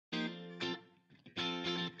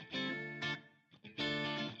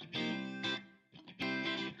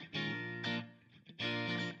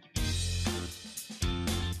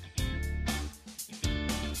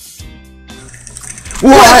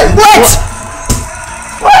What? What?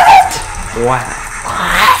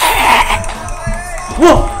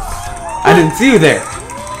 Whoa! I didn't see you there.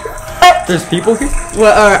 There's people here?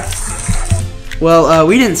 Well,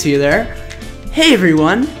 we didn't see you there. Hey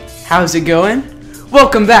everyone, how's it going?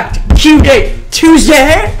 Welcome back to Cubeday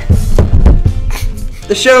Tuesday,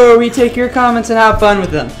 the show where we take your comments and have fun with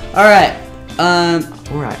them. Alright,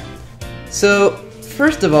 so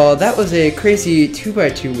first of all, that was a crazy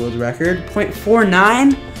 2x2 world record,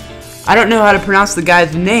 0.49. I don't know how to pronounce the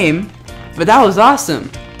guy's name, but that was awesome.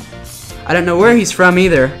 I don't know where he's from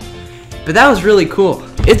either, but that was really cool.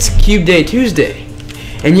 It's Cubeday Tuesday,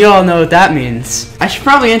 and you all know what that means. I should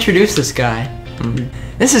probably introduce this guy.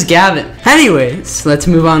 This is Gavin. Anyways, let's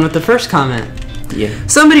move on with the first comment. Yeah.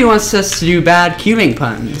 Somebody wants us to do bad cubing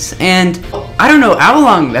puns, and I don't know how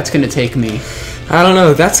long that's gonna take me. I don't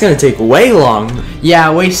know, that's gonna take way long.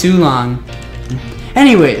 Yeah, way too long.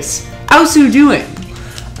 Anyways, how's you doing?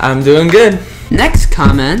 I'm doing good. Next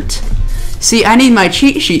comment. See, I need my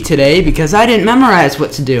cheat sheet today because I didn't memorize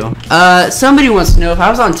what to do. Somebody wants to know if I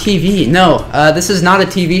was on TV. No, this is not a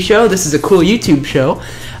TV show. This is a cool YouTube show,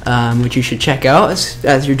 which you should check out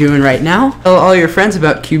as you're doing right now. Tell all your friends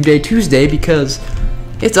about Cubeday Tuesday because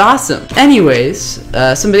it's awesome. Anyways,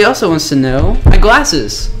 somebody also wants to know my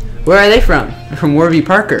glasses. Where are they from? They're from Warby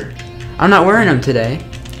Parker. I'm not wearing them today,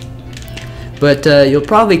 but you'll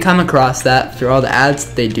probably come across that through all the ads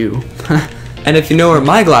that they do. And if you know where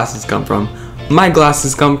my glasses come from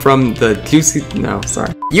the juicy... No,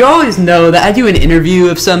 sorry. You always know that I do an interview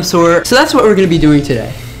of some sort, so that's what we're going to be doing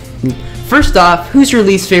today. First off, who's your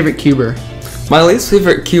least favorite cuber? My least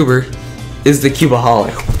favorite cuber is the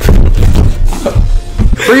Cubeaholic.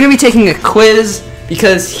 We're going to be taking a quiz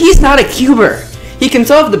because he's not a cuber. He can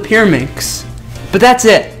solve the pyramids, but that's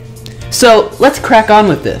it. So let's crack on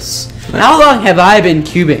with this. How long have I been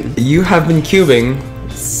cubing? You have been cubing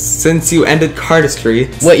since you ended cardistry.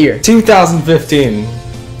 What year? 2015.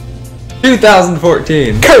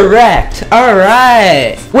 2014. Correct.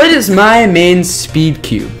 Alright. What is my main speed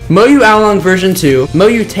cube? Moyu Aolong version 2,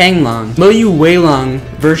 Moyu Tanglong, Moyu Weilong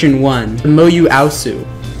version 1, Moyu Aosu.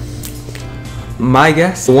 My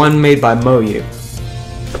guess, one made by Moyu.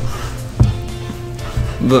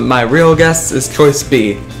 But my real guess is choice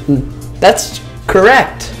B. That's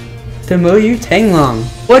correct. The Moyu Tanglong.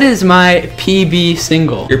 What is my PB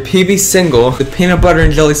single? Your PB single, the peanut butter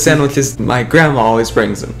and jelly sandwiches my grandma always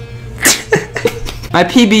brings them. My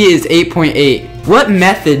PB is 8.8. What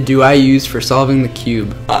method do I use for solving the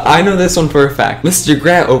cube? I know this one for a fact. Mr.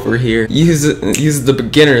 Grant over here uses the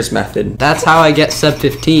beginner's method. That's how I get sub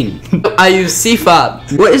 15. I use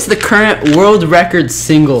CFOB. What is the current world record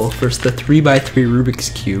single for the 3x3 Rubik's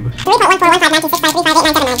Cube?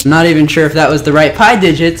 3.141596535897. I'm not even sure if that was the right pi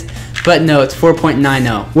digits, but no, it's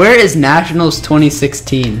 4.90. Where is Nationals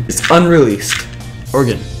 2016? It's unreleased.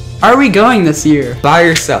 Oregon. Are we going this year? By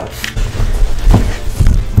yourself.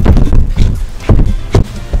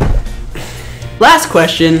 Last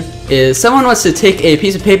question is someone wants to take a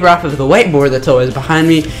piece of paper off of the whiteboard that's always behind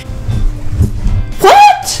me.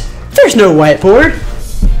 What? There's no whiteboard.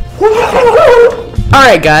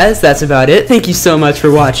 Alright guys, that's about it. Thank you so much for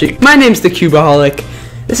watching. My name's the Cubeaholic.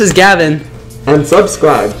 This is Gavin. And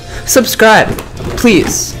subscribe. Subscribe,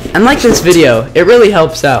 please. And like this video. It really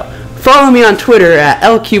helps out. Follow me on Twitter at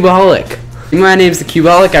 @LCubeaholic. My name's the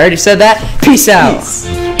Cubeaholic. I already said that. Peace out. Peace.